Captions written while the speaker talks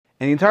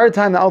And the entire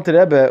time the Alter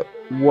Rebbe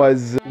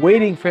was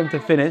waiting for him to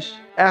finish.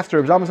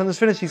 After Reb Zalman Sanders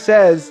finished, he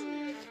says,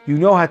 you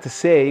know how to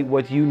say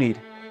what you need.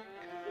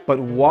 But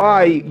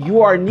why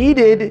you are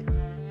needed,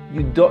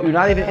 you're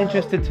not even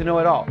interested to know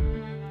at all.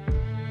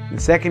 The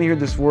second he heard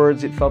these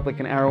words, it felt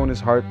like an arrow in his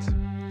heart,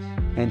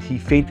 and he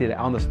fainted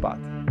on the spot.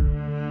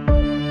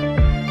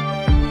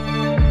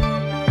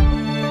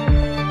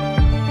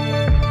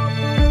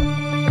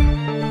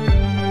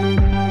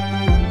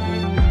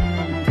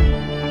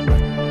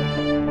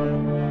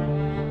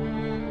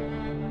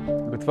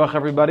 B'tzvach,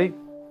 everybody.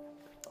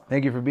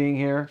 Thank you for being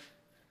here.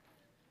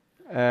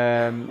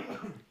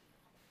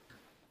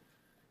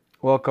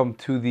 Welcome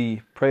to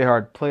the Pray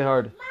Hard, Play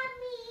Hard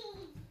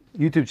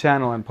YouTube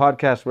channel and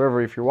podcast,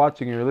 wherever. If you're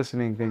watching or you're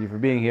listening, thank you for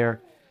being here.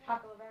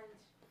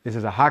 This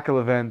is a Hakel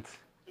event.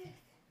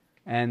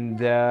 And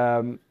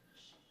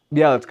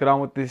let's get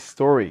on with this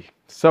story.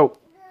 So,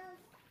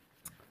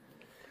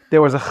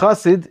 there was a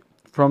chassid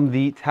from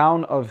the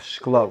town of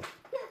Shklov.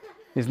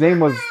 His name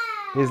was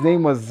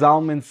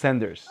Zalman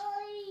Sanders.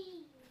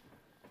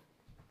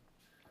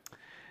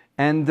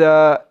 And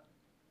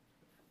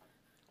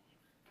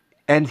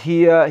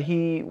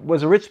he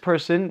was a rich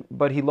person,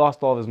 but he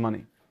lost all of his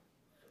money.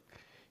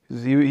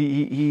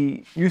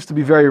 He used to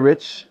be very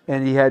rich,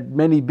 and he had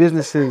many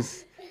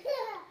businesses.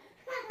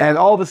 And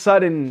all of a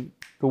sudden,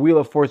 the wheel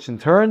of fortune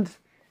turned,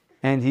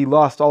 and he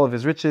lost all of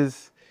his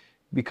riches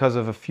because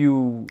of a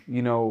few,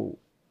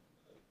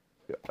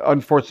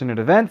 unfortunate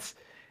events.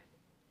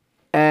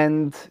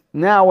 And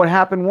now what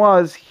happened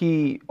was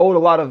he owed a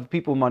lot of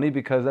people money,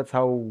 because that's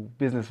how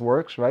business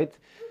works, right?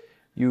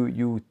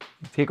 You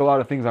take a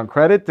lot of things on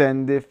credit,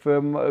 and if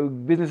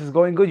business is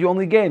going good, you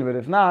only gain. But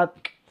if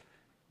not,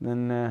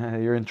 then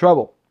you're in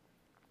trouble.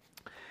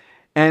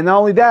 And not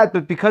only that,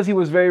 but because he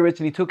was very rich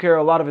and he took care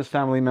of a lot of his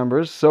family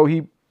members, so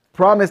he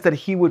promised that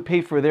he would pay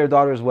for their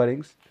daughters'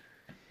 weddings.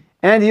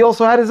 And he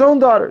also had his own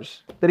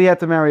daughters that he had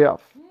to marry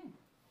off.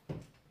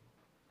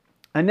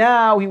 And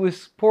now he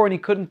was poor and he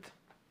couldn't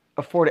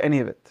afford any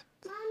of it.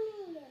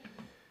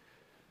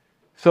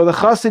 So the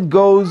chassid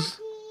goes,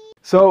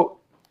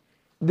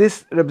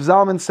 this Reb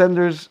Zalman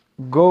Sanders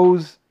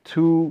goes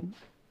to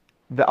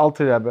the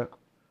Alter Rebbe,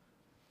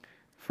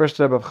 first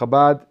Rebbe of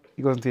Chabad.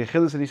 He goes into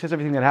Yechidus and he says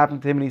everything that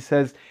happened to him, and he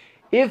says,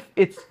 if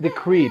it's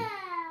decreed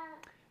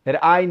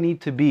that I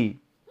need to be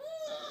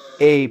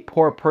a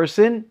poor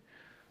person,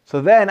 so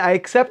then I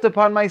accept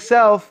upon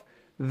myself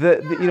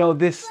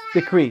this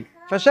decree.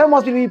 If Hashem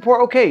wants me to be poor,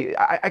 okay,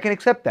 I can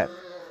accept that.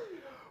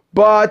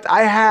 But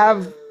I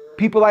have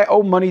people I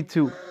owe money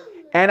to,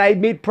 and I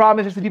made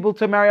promises to people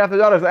to marry off their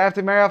daughters. I have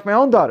to marry off my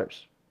own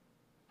daughters.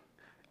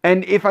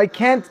 And if I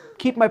can't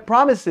keep my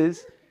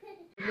promises,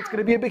 it's going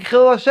to be a big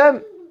chilul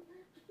Hashem.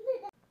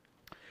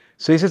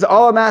 So he says,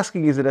 all I'm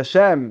asking is that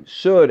Hashem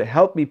should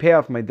help me pay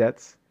off my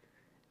debts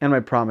and my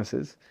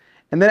promises.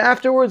 And then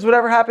afterwards,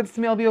 whatever happens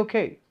to me, I'll be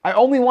okay. I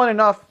only want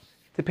enough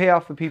to pay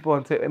off the people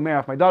and to marry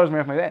off my daughters,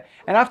 marry off my dad.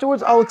 And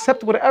afterwards, I'll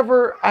accept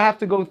whatever I have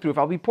to go through. If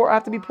I'll be poor, I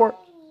have to be poor.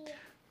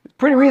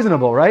 Pretty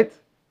reasonable, right?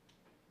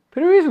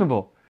 Pretty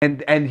reasonable.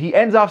 And he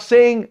ends off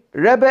saying,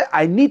 Rebbe,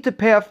 I need to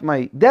pay off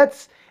my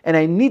debts, and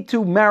I need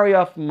to marry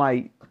off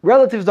my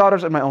relatives'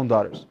 daughters and my own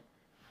daughters.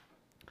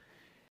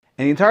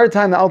 And the entire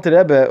time the Alter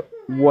Rebbe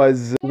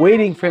was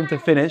waiting for him to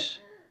finish.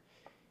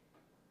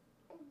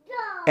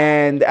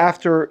 And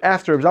after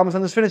Reb Zalman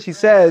Sanders finished, he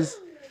says,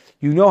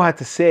 you know how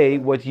to say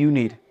what you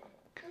need.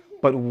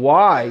 But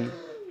why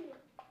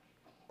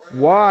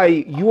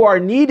you are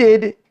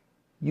needed,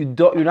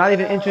 you're not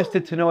even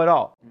interested to know at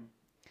all.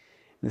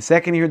 The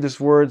second he heard these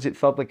words, it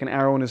felt like an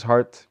arrow in his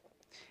heart,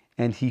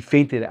 and he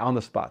fainted on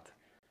the spot.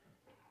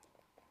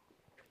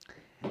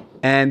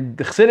 And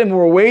the Chassidim who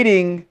were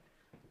waiting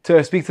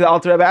to speak to the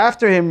Alter Rebbe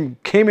after him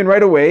came in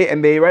right away,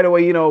 and they right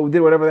away, did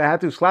whatever they had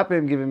to, slap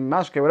him, give him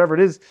mashke, whatever it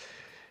is,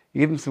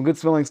 give him some good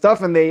smelling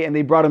stuff, and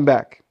they brought him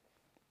back.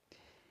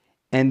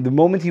 And the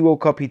moment he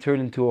woke up, he turned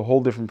into a whole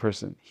different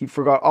person. He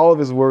forgot all of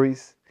his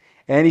worries,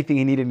 anything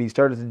he needed, and he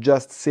started to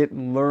just sit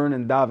and learn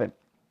and daven.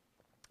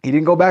 He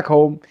didn't go back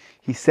home.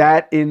 He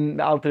sat in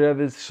the Alter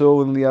Rebbe's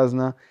shul in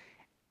Liazna,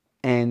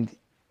 and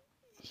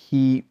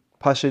he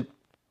pashut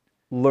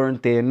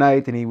learned day and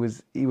night, and he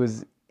was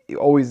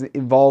always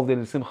involved in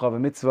a simcha of a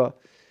mitzvah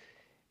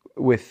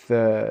with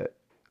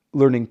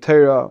learning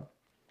Torah,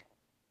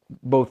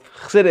 both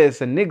chassidus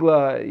and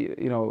nigla,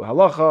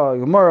 halacha,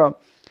 gemara,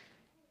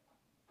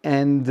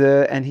 and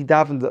he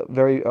davened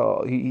very.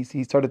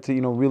 He started to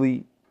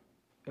really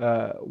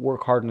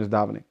work hard in his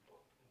davening.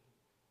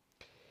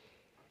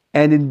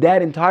 And in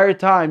that entire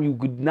time, you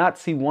could not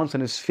see once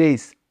on his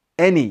face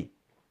any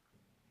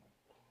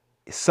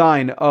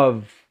sign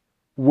of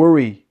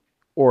worry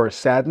or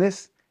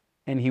sadness,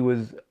 and he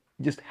was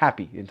just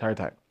happy the entire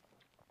time.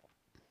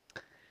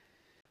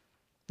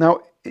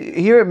 Now,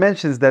 here it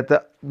mentions that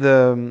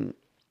the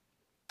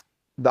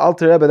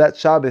Alter Rebbe that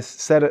Shabbos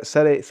said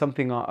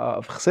something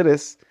of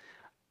Chassidus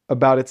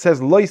about it.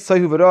 Says Lo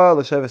yisayu v'ra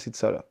l'sheves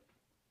yitzara.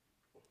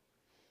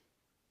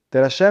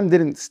 That Hashem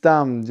didn't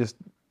stam just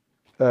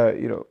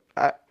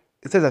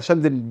it says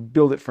Hashem didn't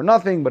build it for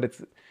nothing, but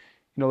it's,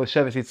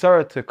 l'sheves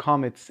yitzara, to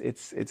calm its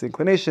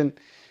inclination.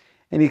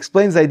 And he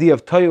explains the idea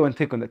of Tohu and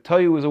Tikkun, that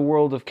Tohu is a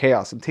world of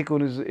chaos, and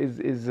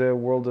Tikkun is a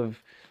world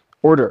of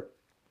order.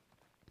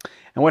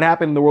 And what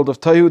happened in the world of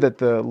Tohu, that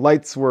the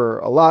lights were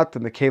a lot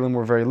and the Kalim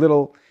were very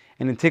little,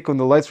 and in Tikkun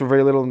the lights were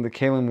very little and the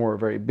Kalim were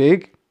very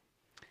big.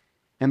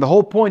 And the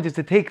whole point is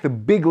to take the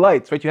big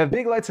lights, right? You have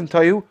big lights in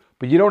Tohu,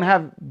 but you don't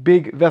have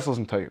big vessels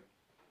in Tohu.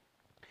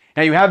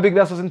 Now you have big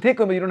vessels in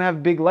Tikkun, but you don't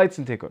have big lights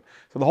in Tikkun.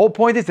 So the whole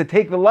point is to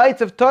take the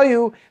lights of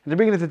Tohu and to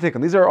bring it into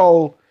Tikkun. These are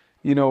all,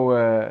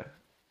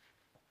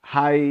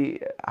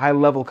 high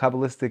level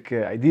Kabbalistic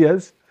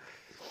ideas.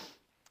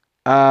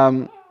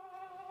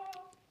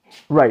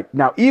 Right.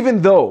 Now,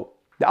 even though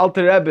the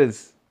Alter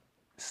Rebbe's,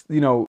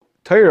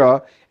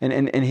 Torah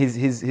and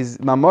his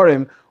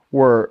Mamorim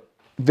were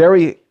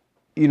very,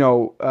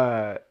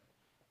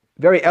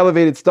 very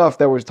elevated stuff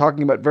that was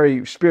talking about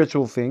very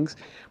spiritual things,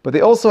 but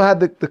they also had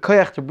the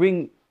koyach to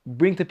bring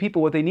to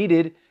people what they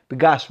needed, the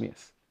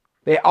gashmias.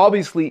 They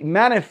obviously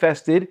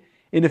manifested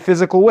in a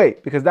physical way,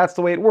 because that's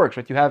the way it works,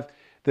 right? You have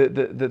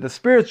the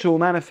spiritual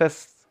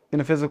manifests in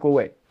a physical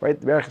way, right?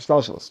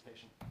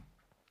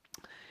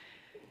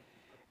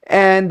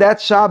 And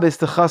that Shabbos,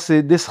 this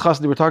chassid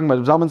that we're talking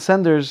about, Zalman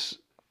Sanders,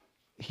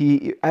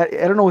 I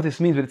don't know what this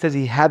means, but it says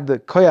he had the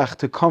koyach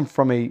to come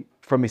from a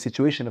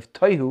situation of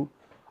tohu,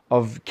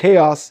 of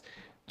chaos,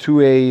 to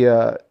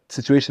a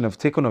situation of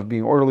tikkun, of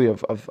being orderly,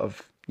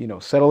 of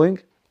settling,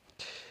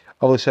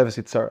 of l'sheves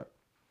yitzara,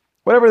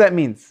 whatever that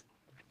means.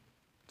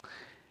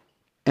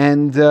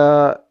 And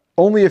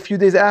only a few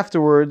days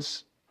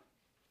afterwards,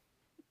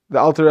 the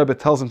Alter Rebbe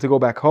tells him to go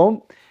back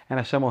home, and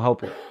Hashem will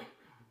help him.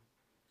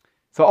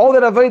 So all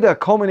that Avodah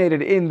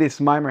culminated in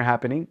this Maimer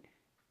happening,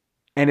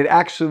 and it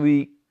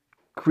actually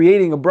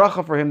creating a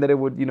bracha for him that it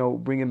would,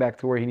 bring him back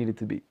to where he needed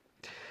to be.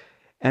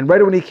 And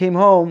right when he came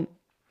home,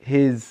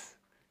 his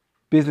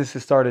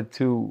businesses started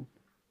to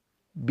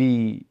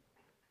be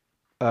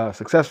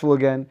successful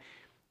again,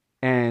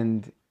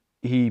 and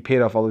he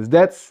paid off all his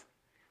debts,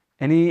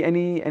 and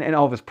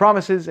all of his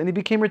promises, and he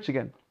became rich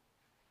again.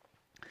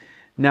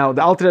 Now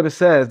the Alter Rebbe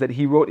says that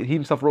he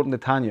himself wrote in the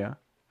Tanya,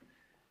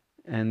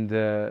 and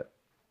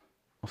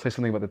I'll say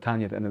something about the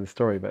Tanya at the end of the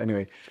story, but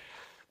anyway,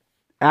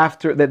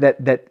 after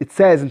that it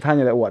says in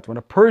Tanya that what? When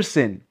a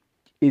person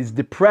is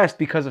depressed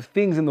because of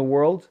things in the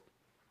world,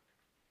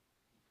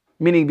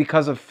 meaning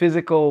because of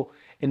physical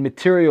and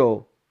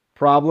material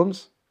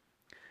problems,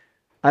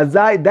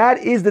 that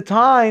is the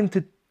time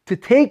to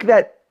take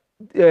that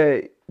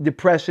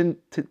depression,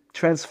 to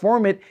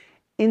transform it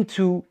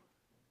into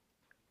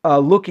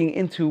looking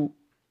into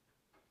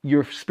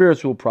your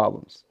spiritual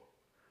problems.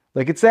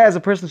 Like it says, a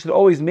person should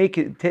always take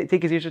his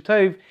Yetzer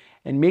Tov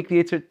and make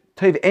the Yetzer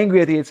Tov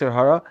angry at the Yetzer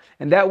Hara,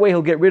 and that way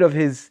he'll get rid of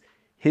his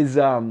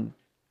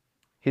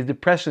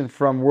depression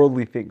from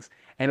worldly things,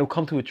 and he'll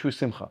come to a true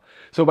simcha.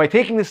 So by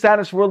taking the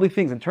status of worldly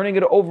things and turning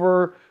it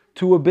over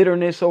to a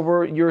bitterness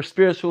over your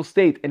spiritual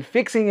state and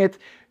fixing it,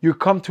 you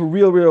come to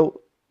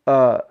real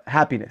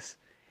happiness.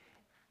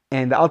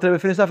 And the Alter Rebbe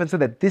finished off and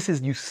said that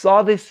you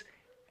saw this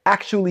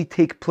actually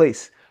take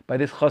place by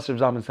this chassid of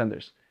Zalman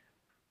Sanders.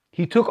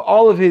 He took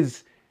all of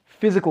his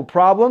physical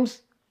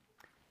problems,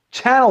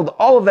 channeled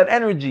all of that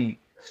energy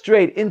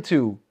straight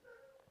into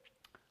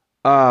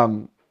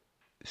Ruchnius,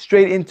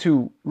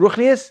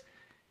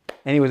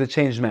 and he was a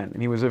changed man,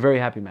 and he was a very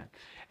happy man.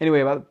 Anyway,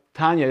 about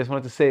Tanya, I just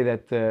wanted to say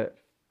that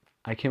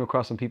I came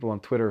across some people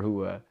on Twitter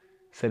who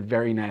said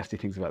very nasty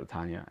things about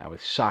Tanya. I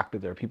was shocked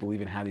that there are people who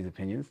even have these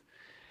opinions,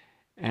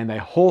 and I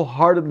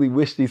wholeheartedly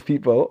wish these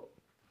people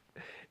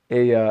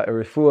a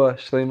refuah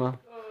shlema.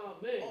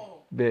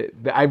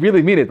 I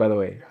really mean it, by the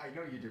way. I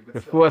know you do.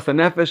 Refuah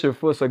sanefesh,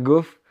 refuah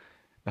saguf,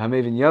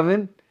 hamevin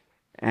yavin.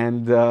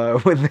 And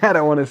with that,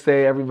 I want to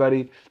say,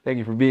 everybody, thank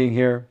you for being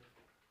here.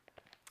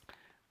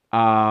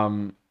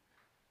 Thank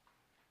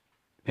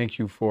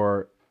you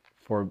for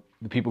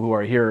the people who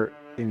are here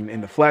in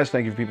the flesh.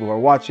 Thank you for people who are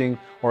watching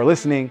or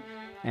listening.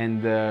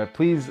 And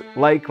please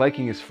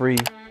liking is free.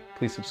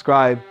 Please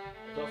subscribe.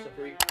 It's also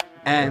free.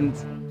 And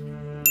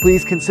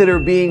please consider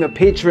becoming a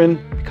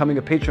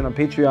patron on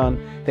Patreon.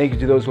 Thank you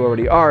to those who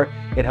already are.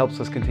 It helps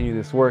us continue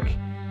this work.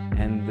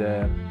 And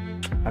a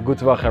good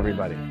tvach,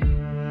 everybody.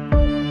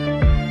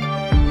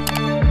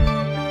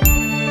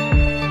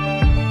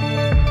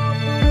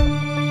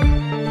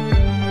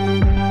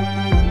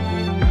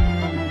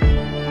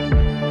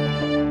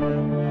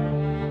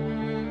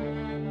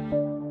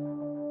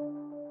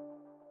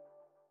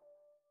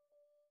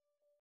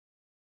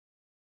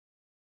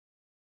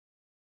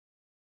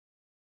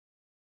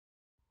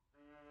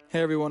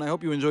 Hey everyone, I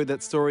hope you enjoyed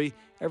that story.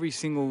 Every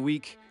single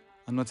week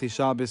on Motzei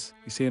Shabbos,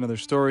 we say another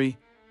story.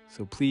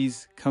 So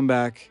please come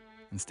back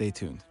and stay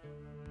tuned.